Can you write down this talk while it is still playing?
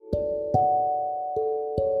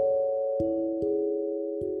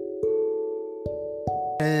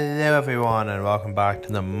Hello everyone and welcome back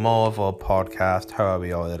to the Marvel podcast. How are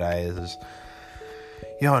we all today? This is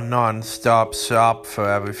your non-stop shop for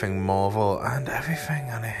everything Marvel and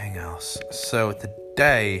anything else. So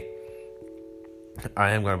today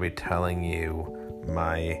I am going to be telling you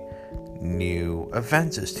my new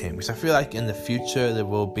Avengers team, because I feel like in the future there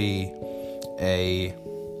will be a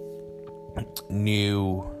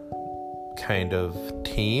new kind of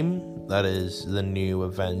team that is the new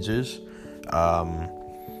Avengers,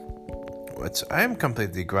 which I am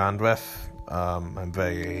completely grand with. I'm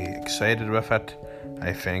very excited with it.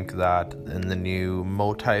 I think that in the new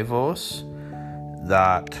multiverse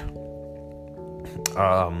that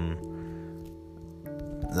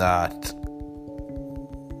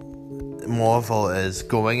Marvel is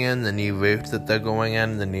going in, the new route that they're going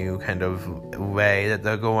in, the new kind of way that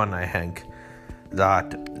they're going, I think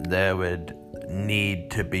that there would need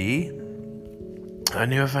to be a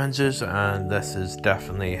new Avengers, and this is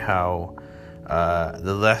definitely how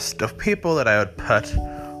the list of people that I would put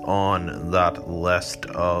on that list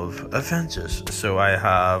of Avengers. So I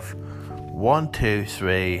have 1, 2,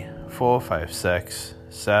 3, 4, 5, 6,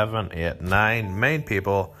 7, 8, 9 main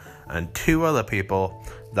people and 2 other people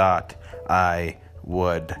that I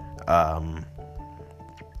would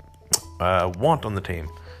want on the team.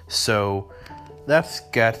 So let's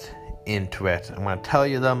get into it. I'm going to tell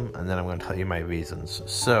you them and then I'm going to tell you my reasons.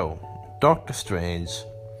 So Doctor Strange,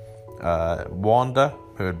 Wanda,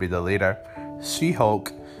 who would be the leader,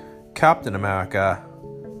 She-Hulk, Captain America,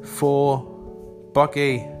 Thor,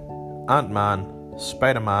 Bucky, Ant-Man,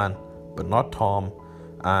 Spider-Man, but not Tom,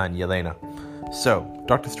 and Yelena. So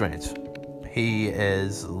Doctor Strange, he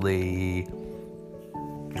is the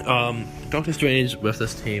Doctor Strange with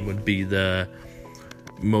this team would be the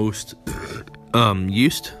most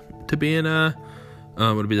used to being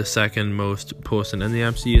would be the second most person in the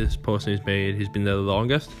MCU. This person he's been there the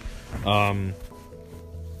longest,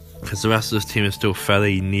 because the rest of this team is still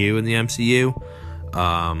fairly new in the MCU,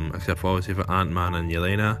 except for obviously for Ant-Man and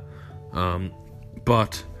Yelena,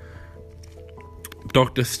 but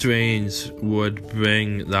Doctor Strange would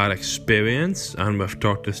bring that experience, and with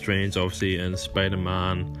Doctor Strange obviously in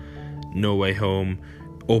Spider-Man No Way Home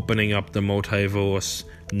opening up the multiverse,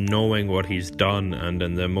 knowing what he's done, and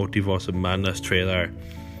in the Multiverse of Madness trailer,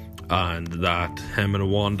 and that him and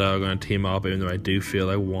Wanda are going to team up, even though I do feel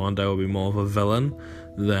like Wanda will be more of a villain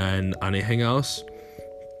than anything else.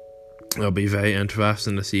 It'll be very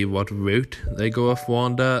interesting to see what route they go with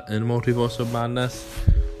Wanda in Multiverse of Madness.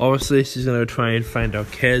 Obviously she's going to try and find her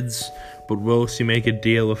kids, but will she make a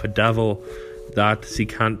deal with a devil that she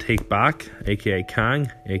can't take back, aka Kang,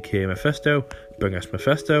 aka Mephisto? Bring us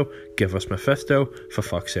Mephisto, give us Mephisto, for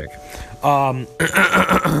fuck's sake.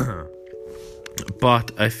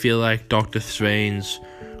 But I feel like Doctor Strange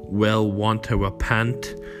will want to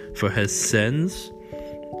repent for his sins,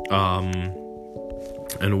 and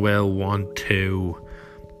will want to,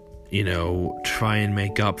 try and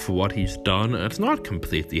make up for what he's done. It's not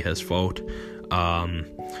completely his fault.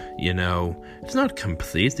 It's not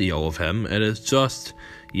completely all of him. It is just,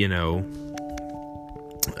 he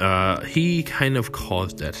kind of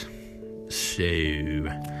caused it. So,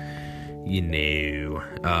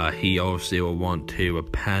 he obviously will want to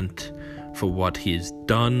repent for what he's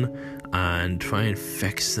done and try and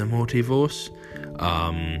fix the multiverse.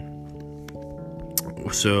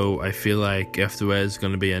 So I feel like if there is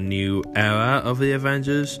going to be a new era of the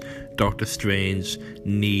Avengers, Doctor Strange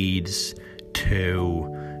needs to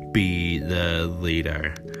be the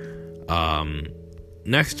leader.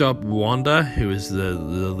 Next up, Wanda, who is the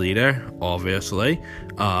leader, obviously.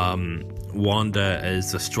 Wanda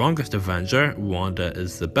is the strongest Avenger. Wanda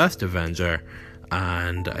is the best Avenger.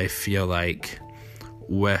 And I feel like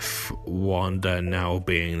with Wanda now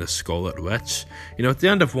being the Scarlet Witch, at the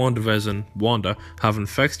end of WandaVision, Wanda, having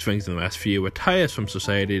fixed things in the SVU, retires from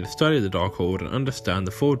society to study the Darkhold and understand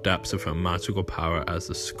the full depths of her magical power as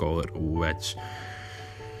the Scarlet Witch.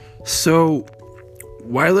 So,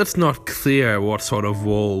 while it's not clear what sort of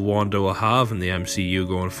role Wanda will have in the MCU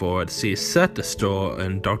going forward, she is set to star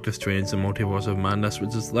in Doctor Strange and Multiverse of Madness,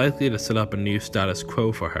 which is likely to set up a new status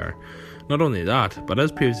quo for her. Not only that, but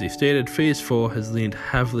as previously stated, Phase 4 has leaned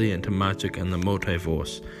heavily into magic and the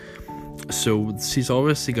multiverse. So she's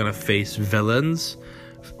obviously going to face villains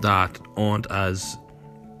that aren't as,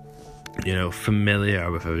 familiar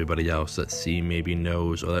with everybody else, that she maybe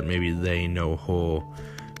knows, or that maybe they know her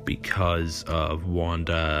because of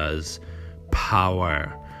Wanda's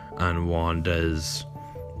power and Wanda's,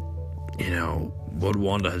 what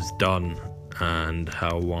Wanda has done and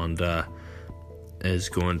how Wanda is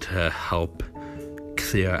going to help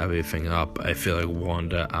clear everything up. I feel like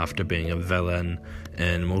Wanda, after being a villain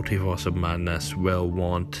in Multiverse of Madness, will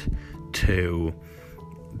want to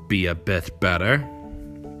be a bit better.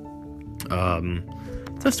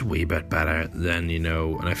 Just a wee bit better than,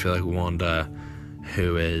 and I feel like Wanda,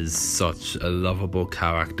 who is such a lovable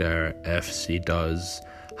character, if she does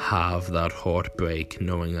have that heartbreak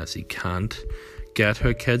knowing that she can't get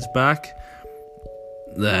her kids back,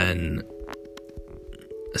 then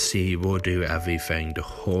she will do everything to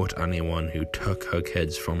hurt anyone who took her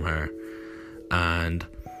kids from her. And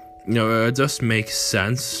it just makes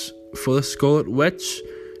sense for the Scarlet Witch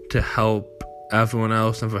to help everyone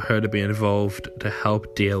else and for her to be involved to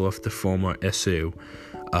help deal with the former issue,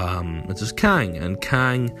 which is Kang. And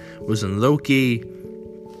Kang was in Loki,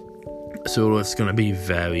 so it's going to be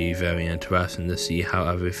very, very interesting to see how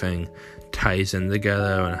everything ties in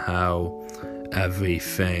together and how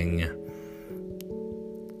everything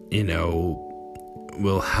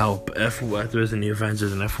will help if there is a new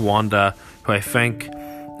Avengers, and if Wanda, who I think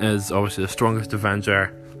is obviously the strongest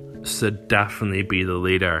Avenger, should definitely be the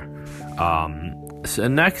leader. So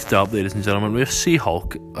next up, ladies and gentlemen, we have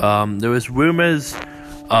She-Hulk. There was rumors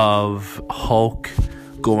of Hulk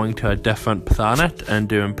going to a different planet and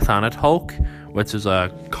doing Planet Hulk, which is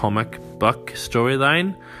a comic book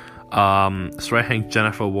storyline. So I think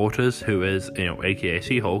Jennifer Walters, who is, aka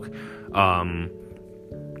She-Hulk,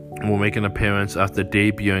 will make an appearance after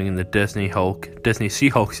debuting in the Disney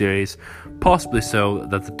She-Hulk series, possibly so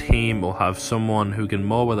that the team will have someone who can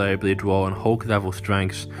more reliably draw on Hulk level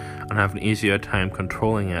strengths and have an easier time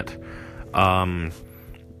controlling it.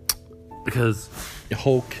 Because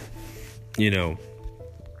Hulk,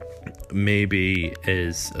 maybe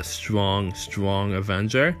is a strong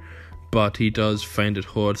Avenger, but he does find it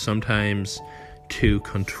hard sometimes to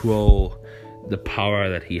control the power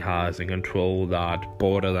that he has and control that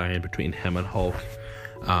borderline between him and Hulk.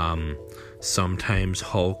 Sometimes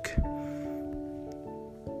Hulk,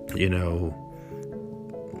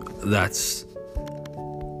 that's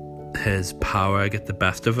his power get the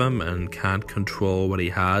best of him and can't control what he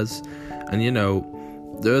has. And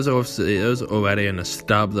there's already an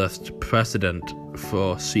established precedent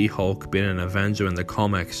for She-Hulk being an Avenger in the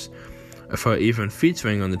comics, for even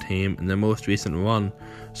featuring on the team in the most recent run.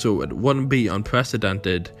 So it wouldn't be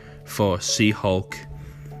unprecedented for She-Hulk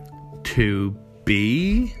to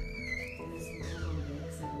be...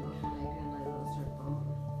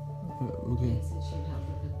 Okay.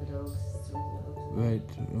 Right,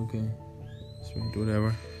 okay. Sweet,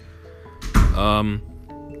 whatever.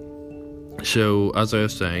 So, as I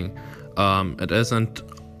was saying, it isn't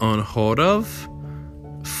unheard of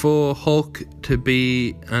for Hulk to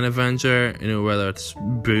be an Avenger, whether it's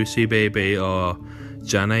Brucey Baby or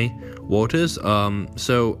Jenny Walters.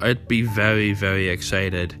 So I'd be very, very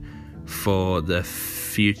excited for the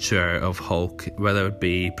future of Hulk, whether it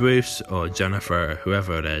be Bruce or Jennifer,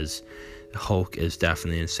 whoever it is. Hulk is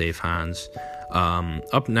definitely in safe hands.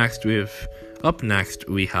 Up next we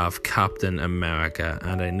have Captain America,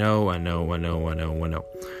 and I know.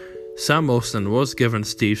 Sam Wilson was given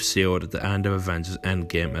Steve's sword at the end of Avengers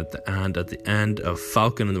Endgame, at the end of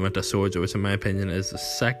Falcon and the Winter Soldier, which in my opinion is the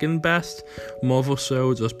second best Marvel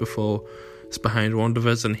show, just behind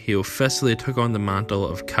WandaVision. He officially took on the mantle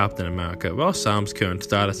of Captain America. While Sam's current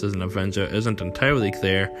status as an Avenger isn't entirely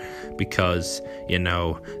clear, because,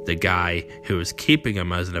 the guy who is keeping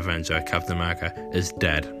him as an Avenger, Captain America, is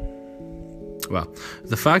dead. Well,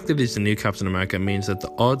 the fact that he's the new Captain America means that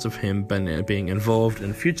the odds of him being involved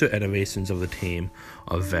in future iterations of the team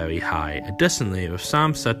are very high. Additionally, with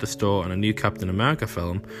Sam set to star in a new Captain America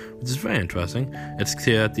film, which is very interesting, it's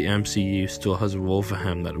clear that the MCU still has a role for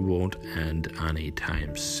him that won't end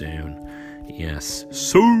anytime soon. Yes,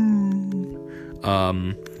 soon!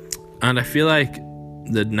 And I feel like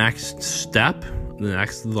the next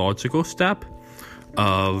logical step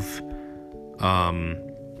of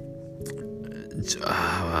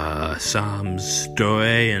Sam's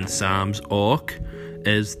story and Sam's arc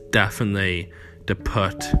is definitely to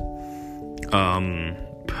put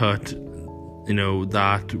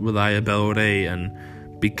that reliability and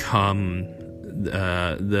become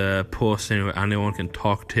the person who anyone can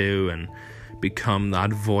talk to, and become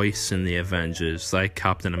that voice in the Avengers, like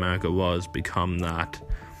Captain America was, become that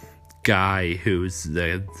guy who's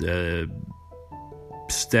the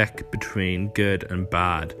stick between good and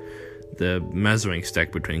bad, the measuring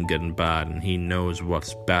stick between good and bad, and he knows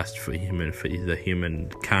what's best for the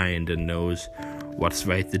humankind, and knows what's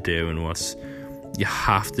right to do and what's you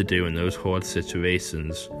have to do in those hard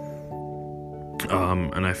situations.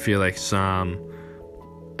 And I feel like Sam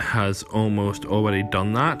has almost already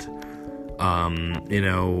done that.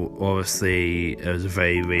 Obviously it was a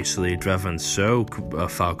very racially driven show,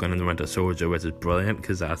 Falcon and the Winter Soldier, which is brilliant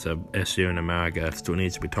because that's an issue in America that still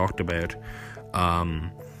needs to be talked about.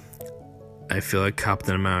 I feel like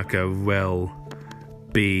Captain America will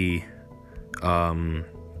be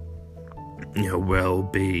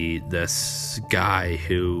this guy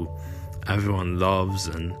who everyone loves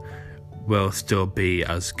and will still be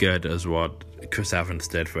as good as what Chris Evans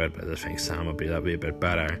did for it, but I think Sam will be a bit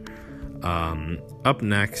better. Up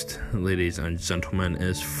next, ladies and gentlemen,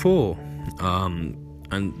 is Thor.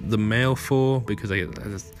 And the male Thor, because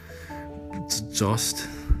it's just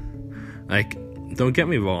like, don't get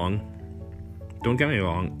me wrong,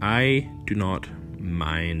 I do not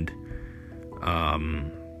mind, I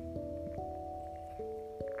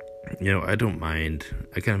don't mind,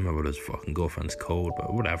 I can't remember what his fucking girlfriend's called,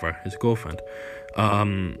 but whatever, his girlfriend.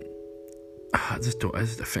 I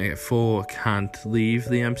think Thor can't leave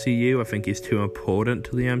the MCU. I think he's too important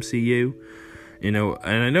to the MCU. And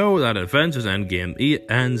I know that Avengers Endgame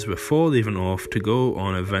ends with Thor leaving off to go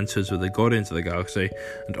on adventures with the Guardians of the Galaxy,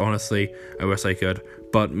 and honestly, I wish I could.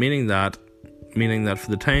 But meaning that for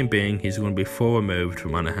the time being, he's going to be far removed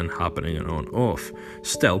from anything happening and on off.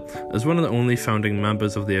 Still, as one of the only founding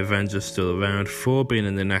members of the Avengers still around, Thor being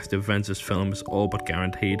in the next Avengers film is all but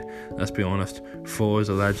guaranteed. Let's be honest, Thor is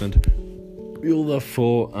a legend. We all love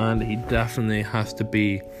Thor, and he definitely has to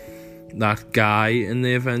be that guy in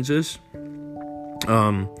the Avengers.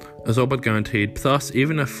 It's all but guaranteed. Plus,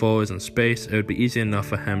 even if Thor is in space, it would be easy enough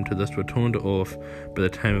for him to just return to Earth by the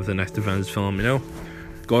time of the next Avengers film.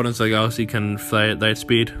 Guardians of the Galaxy can fly at light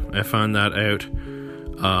speed. I found that out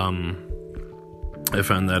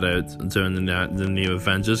during the new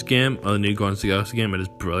Avengers game, or the new Guardians of the Galaxy game. It is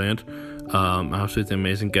brilliant. Absolutely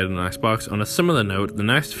amazing. Get it on Xbox. On a similar note, the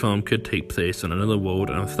next film could take place on another world,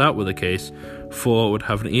 and if that were the case, Thor would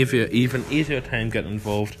have an even easier time getting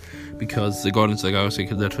involved, because the Guardians of the Galaxy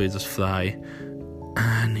could literally just fly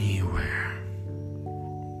anywhere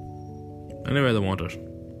they wanted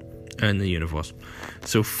in the universe.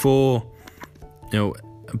 So Thor,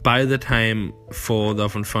 by the time Thor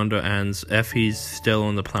Love and Thunder ends, if he's still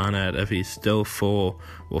on the planet, if he's still Thor,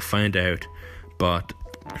 we'll find out, but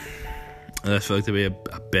there's like to be a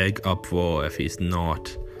big uproar if he's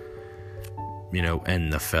not, in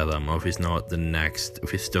the film, or if he's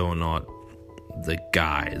still not that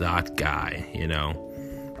guy.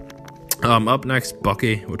 Up next,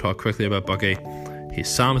 Bucky. We'll talk quickly about Bucky. He's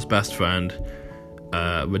Sam's best friend.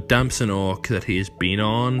 Redemption arc that he's been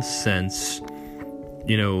on since,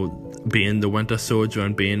 being the Winter Soldier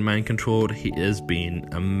and being mind controlled. He has been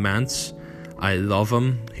immense. I love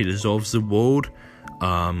him. He deserves the world.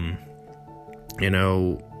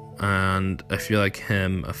 And I feel like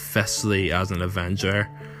him officially as an Avenger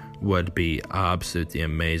would be absolutely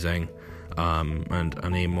amazing. And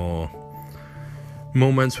any more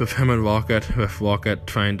moments with him and Rocket, with Rocket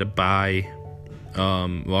trying to buy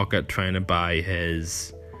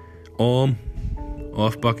his arm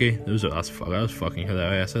off Bucky. That was fucking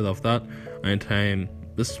hilarious. I love that. Anytime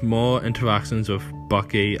the small interactions with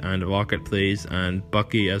Bucky and Rocket, please, and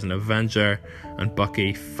Bucky as an Avenger, and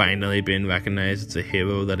Bucky finally being recognized as a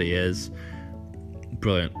hero that he is.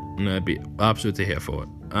 Brilliant. And I'd be absolutely here for it.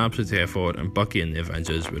 And Bucky and the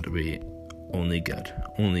Avengers would be only good.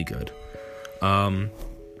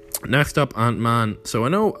 Next up, Ant-Man. So I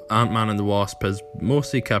know Ant-Man and the Wasp has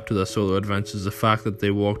mostly kept to their solo adventures. The fact that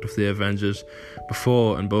they worked with the Avengers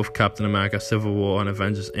before in both Captain America Civil War and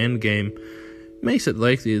Avengers Endgame makes it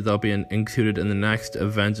likely they'll be included in the next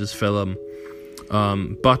Avengers film.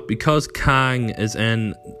 But because Kang is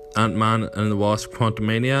in Ant-Man and the Wasp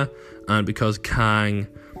Quantumania, and because Kang,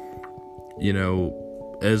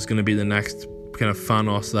 is going to be the next kind of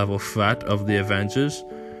Thanos level threat of the Avengers,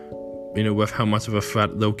 with how much of a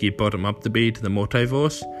threat Loki brought him up to be to the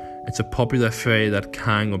multiverse, it's a popular theory that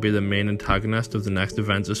Kang will be the main antagonist of the next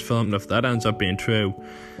Avengers film. And if that ends up being true,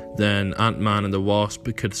 then Ant-Man and the Wasp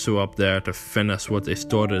could show up there to finish what they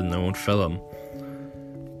started in their own film.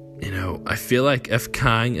 I feel like if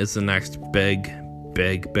Kang is the next big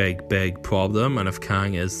problem, and if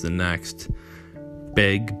Kang is the next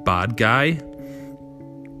big bad guy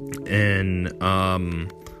in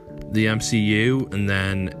the MCU, and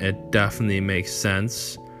then it definitely makes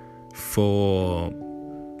sense for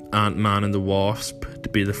Ant-Man and the Wasp to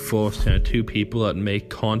be the first kind of two people that make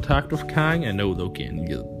contact with Kang. I know Loki and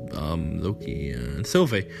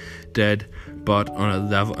Sylvie did, but on a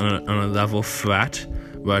level threat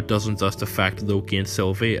where it doesn't just affect Loki and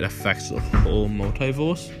Sylvie, it affects the whole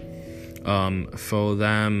multiverse. For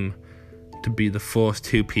them to be the first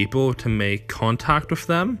two people to make contact with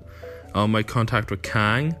them, make contact with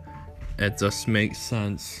Kang, it just makes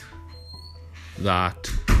sense that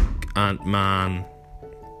Ant-Man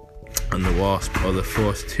and the Wasp are the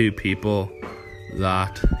first two people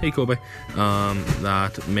that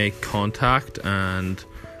that make contact and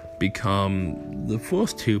become the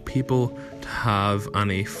first two people to have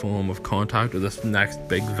any form of contact with this next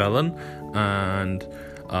big villain. And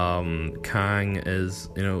Kang is,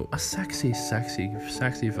 a sexy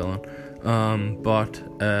villain. But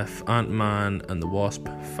if Ant-Man and the Wasp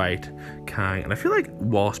fight Kang, and I feel like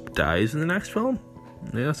Wasp dies in the next film.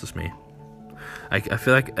 Yeah, that's just me. I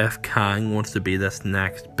feel like if Kang wants to be this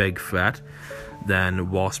next big threat,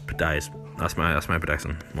 then Wasp dies. That's my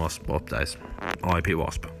prediction. Wasp dies. R.I.P.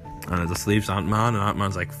 Wasp. And it just leaves Ant-Man, and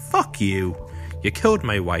Ant-Man's like, fuck you. You killed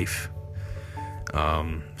my wife.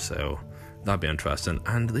 So that'd be interesting.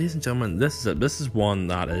 And ladies and gentlemen, this is one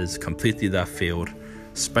that is completely left field.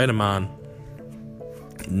 Spider-Man,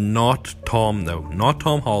 not Tom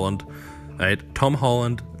Holland, right? Tom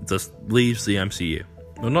Holland just leaves the MCU.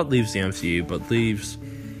 Well, not leaves the MCU, but leaves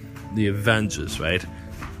the Avengers, right?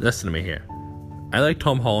 Listen to me here. I like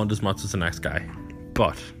Tom Holland as much as the next guy,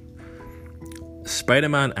 but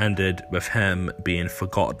Spider-Man ended with him being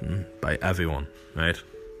forgotten by everyone, right?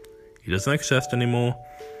 He doesn't exist anymore.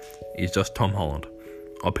 He's just Tom Holland,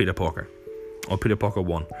 or Peter Parker, or Peter Parker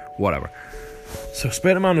 1, whatever. So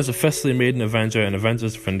Spider-Man was officially made an Avenger in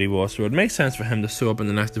Avengers Infinity War, so it would make sense for him to show up in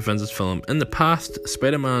the next Avengers film. In the past,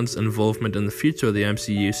 Spider-Man's involvement in the future of the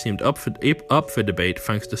MCU seemed up for debate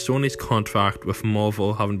thanks to Sony's contract with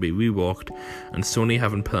Marvel having been reworked, and Sony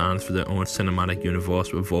having plans for their own cinematic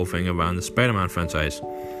universe revolving around the Spider-Man franchise.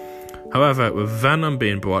 However, with Venom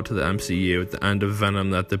being brought to the MCU at the end of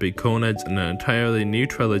Venom Let There Be Carnage and an entirely new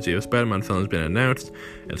trilogy of Spider-Man films being announced,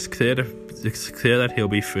 it's clear that he'll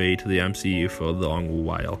be free to the MCU for a long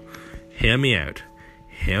while. Hear me out.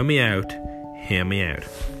 Hear me out. Hear me out.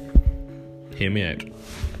 Hear me out.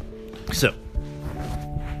 So,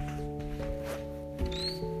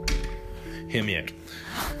 hear me out.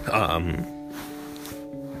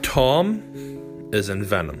 Tom is in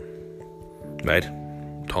Venom, right?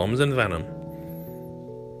 Tom's in Venom.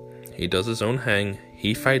 He does his own thing.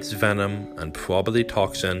 He fights Venom and probably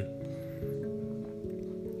Toxin.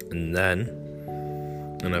 And then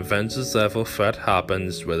an Avengers level threat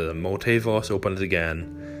happens where the multiverse opens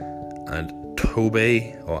again, and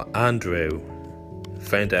Toby or Andrew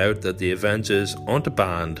find out that the Avengers aren't a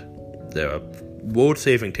band, they're a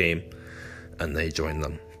world-saving team, and they join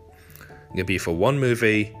them. It can be for one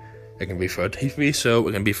movie, it can be for a TV show,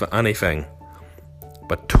 it can be for anything.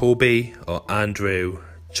 But Toby or Andrew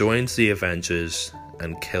joins the Avengers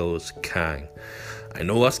and kills Kang. I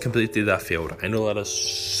know that's completely left field. I know that is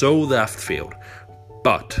so left field.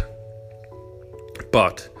 But,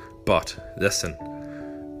 listen.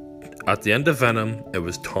 At the end of Venom, it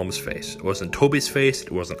was Tom's face. It wasn't Toby's face,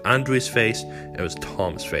 it wasn't Andrew's face, it was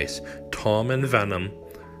Tom's face. Tom and Venom,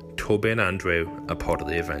 Toby and Andrew are part of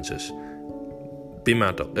the Avengers. Be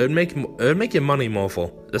mental. It would make you money,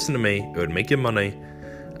 Marvel. Listen to me, it would make you money.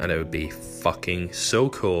 And it would be fucking so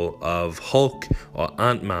cool of Hulk or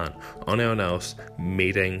Ant-Man or anyone else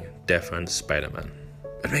meeting different Spider-Man.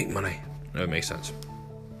 It'd make money. It would make sense.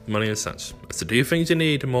 Money and sense. It's the two things you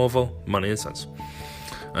need, Marvel. Money and sense.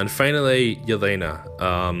 And finally, Yelena.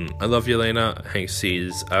 I love Yelena. I think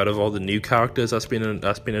she's, out of all the new characters that's been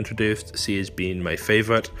introduced, she has been my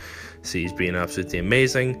favourite. She's been absolutely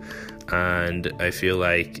amazing. And I feel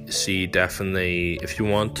like she definitely, if you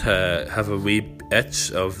want to have a wee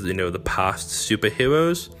itch of, the past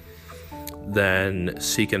superheroes, then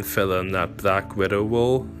she can fill in that Black Widow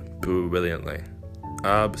role brilliantly.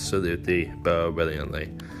 Absolutely brilliantly.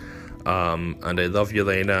 And I love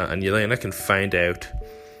Yelena, and Yelena can find out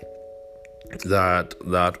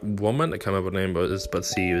that woman, I can't remember what her name was, but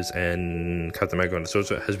she was in Captain America and the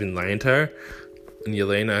Soldier, has been lying to her, and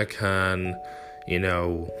Yelena can,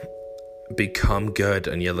 become good,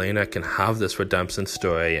 and Yelena can have this redemption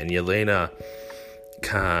story, and Yelena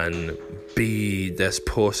can be this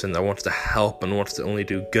person that wants to help and wants to only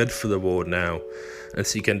do good for the world now, and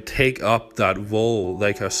she can take up that role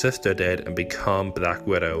like her sister did and become Black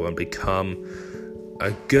Widow and become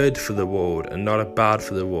a good for the world and not a bad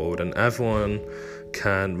for the world, and everyone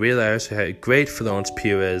can realize how great Florence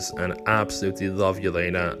Pugh is and absolutely love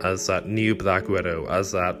Yelena as that new Black Widow,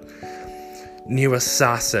 as that new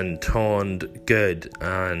assassin turned good.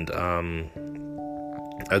 And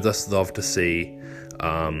I just love to see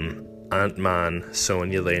Ant-Man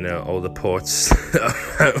showing Yelena all the ports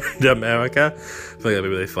around America. I think that'd be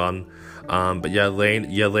really fun. But yeah,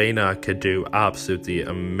 Yelena could do absolutely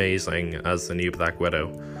amazing as the new Black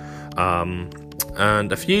Widow.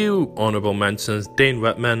 And a few honourable mentions: Dane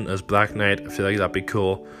Whitman as Black Knight. I feel like that'd be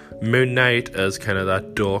cool. Moon Knight as kind of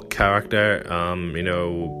that dark character.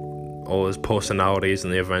 All his personalities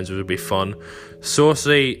in the Avengers would be fun.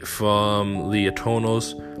 Sorcery from the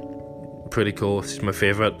Eternals, pretty cool. She's my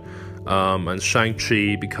favourite. And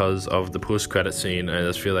Shang-Chi, because of the post-credit scene, I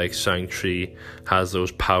just feel like Shang-Chi has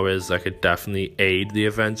those powers that could definitely aid the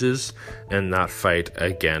Avengers in that fight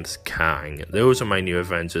against Kang. Those are my new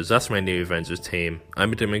Avengers. That's my new Avengers team.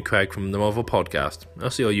 I'm Damon Craig from the Marvel Podcast. I'll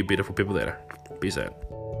see all you beautiful people later. Peace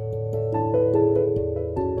out.